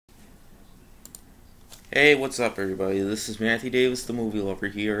Hey, what's up, everybody? This is Matthew Davis, the movie lover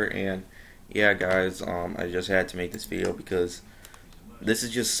here, and yeah, guys, I just had to make this video because this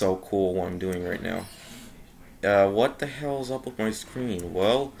is just so cool what I'm doing right now. What the hell's up with my screen?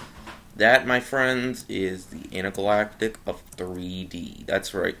 Well, that, my friends, is the Intergalactic of 3D.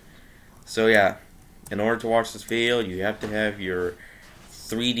 That's right. So yeah, in order to watch this video, you have to have your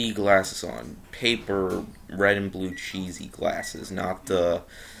 3D glasses on. Paper, red and blue cheesy glasses, not the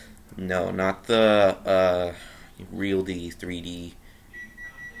no, not the real D 3D,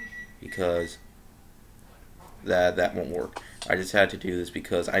 because that won't work. I just had to do this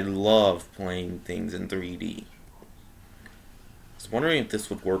because I love playing things in 3D. I was wondering if this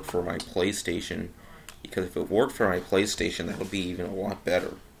would work for my PlayStation, because if it worked for my PlayStation, that would be even a lot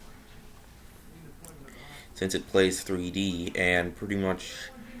better. Since it plays 3D, and pretty much,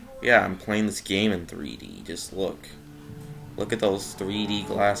 yeah, I'm playing this game in 3D. Just look. Look at those 3D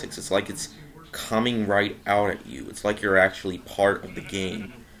graphics. It's like it's coming right out at you. It's like you're actually part of the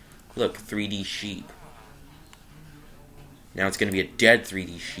game. Look, 3D sheep. Now it's going to be a dead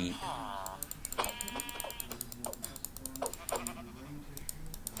 3D sheep.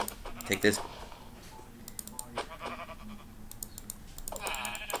 Take this.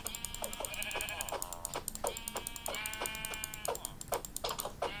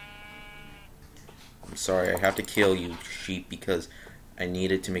 I'm sorry, I have to kill you, sheep, because I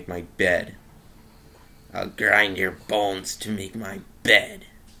need it to make my bed. I'll grind your bones to make my bed.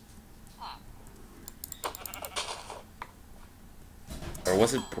 Or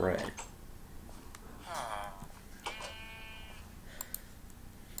was it bread?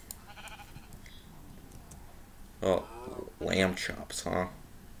 Oh, lamb chops, huh?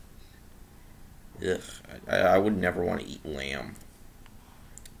 Ugh, I would never want to eat lamb.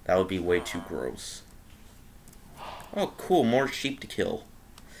 That would be way too gross. Oh, cool, more sheep to kill.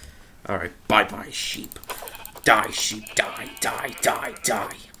 Alright, bye-bye, sheep. Die, sheep, die, die, die,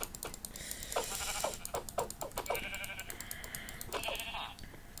 die.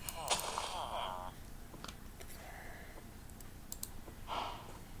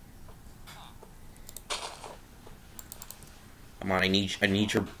 Come on, I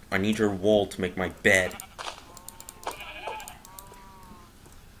need your wool to make my bed.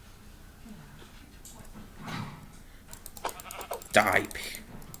 Die.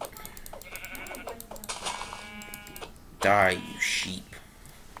 Die, you sheep.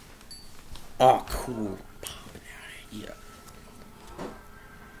 Oh, cool. Popping out. Yeah.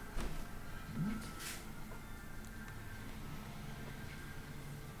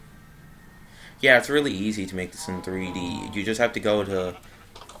 Yeah, it's really easy to make this in 3D. You just have to go to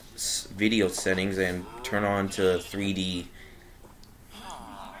video settings and turn on to 3D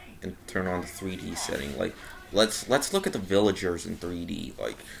and turn on the 3D setting. Like, let's look at the villagers in 3D.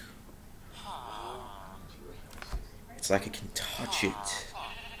 Like, it's like I can touch it.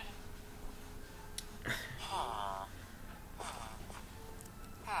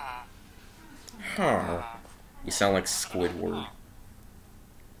 Huh. You sound like Squidward.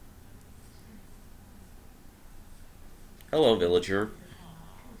 Hello, villager.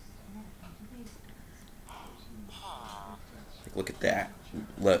 Like, look at that.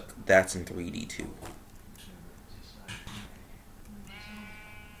 Look, that's in 3D too.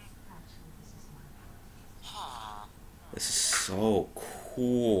 This is so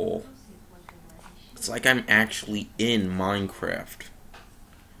cool. It's like I'm actually in Minecraft.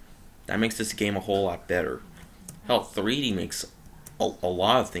 That makes this game a whole lot better. Hell, 3D makes a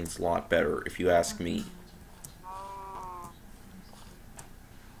lot of things a lot better, if you ask me.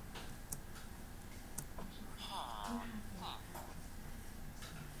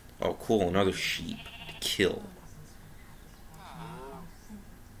 Oh, cool, another sheep to kill.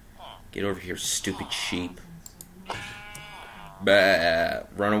 Get over here, stupid sheep. Bah,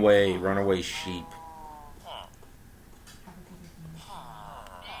 run away, sheep.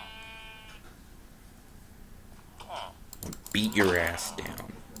 Beat your ass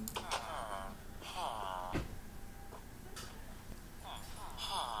down.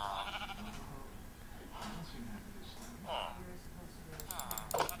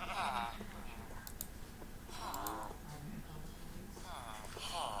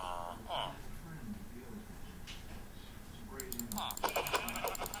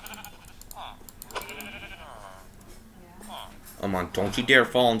 Come on, don't you dare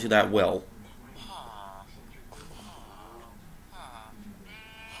fall into that well.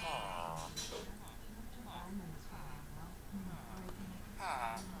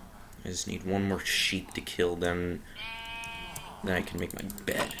 I just need one more sheep to kill, then I can make my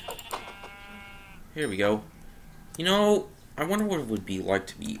bed. Here we go. You know, I wonder what it would be like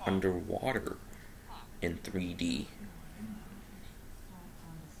to be underwater. in 3D.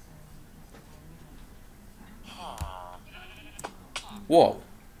 Whoa.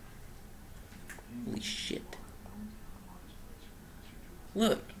 Holy shit.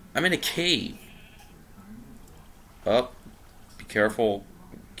 Look, I'm in a cave. Oh, be careful.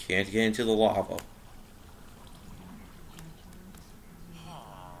 Can't get into the lava.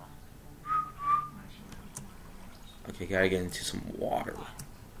 Okay, gotta get into some water.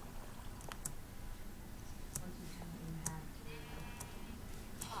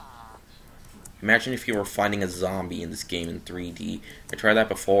 Imagine if you were fighting a zombie in this game in 3D. I tried that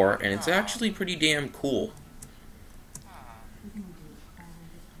before, and it's actually pretty damn cool.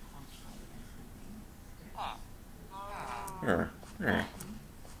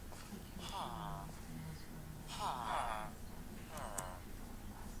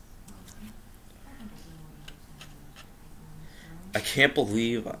 I can't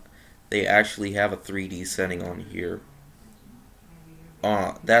believe they actually have a 3D setting on here.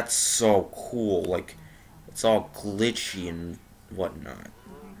 That's so cool. Like, it's all glitchy and whatnot.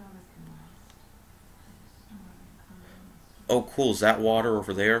 Oh, cool. Is that water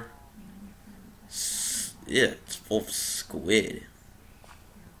over there? Yeah, it's full of squid.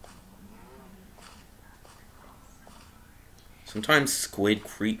 Sometimes squid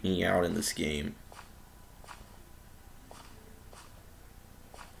creep me out in this game.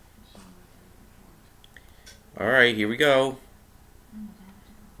 Alright, here we go.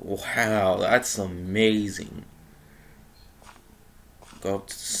 Wow, that's amazing. Go up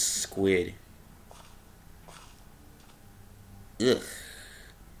to the squid. Ugh.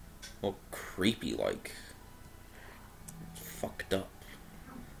 All creepy like. Fucked up.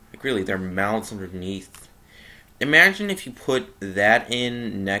 Like really, their mouths underneath. Imagine if you put that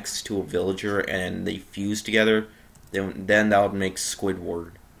in next to a villager and they fuse together, then that would make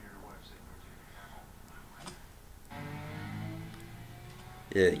Squidward.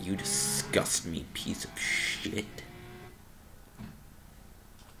 You disgust me, piece of shit.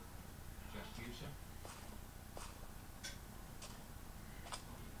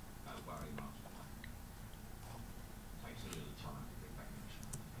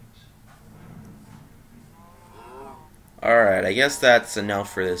 Alright, I guess that's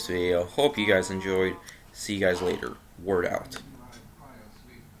enough for this video. Hope you guys enjoyed. See you guys later. Word out.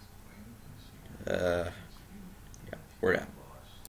 Yeah, word out.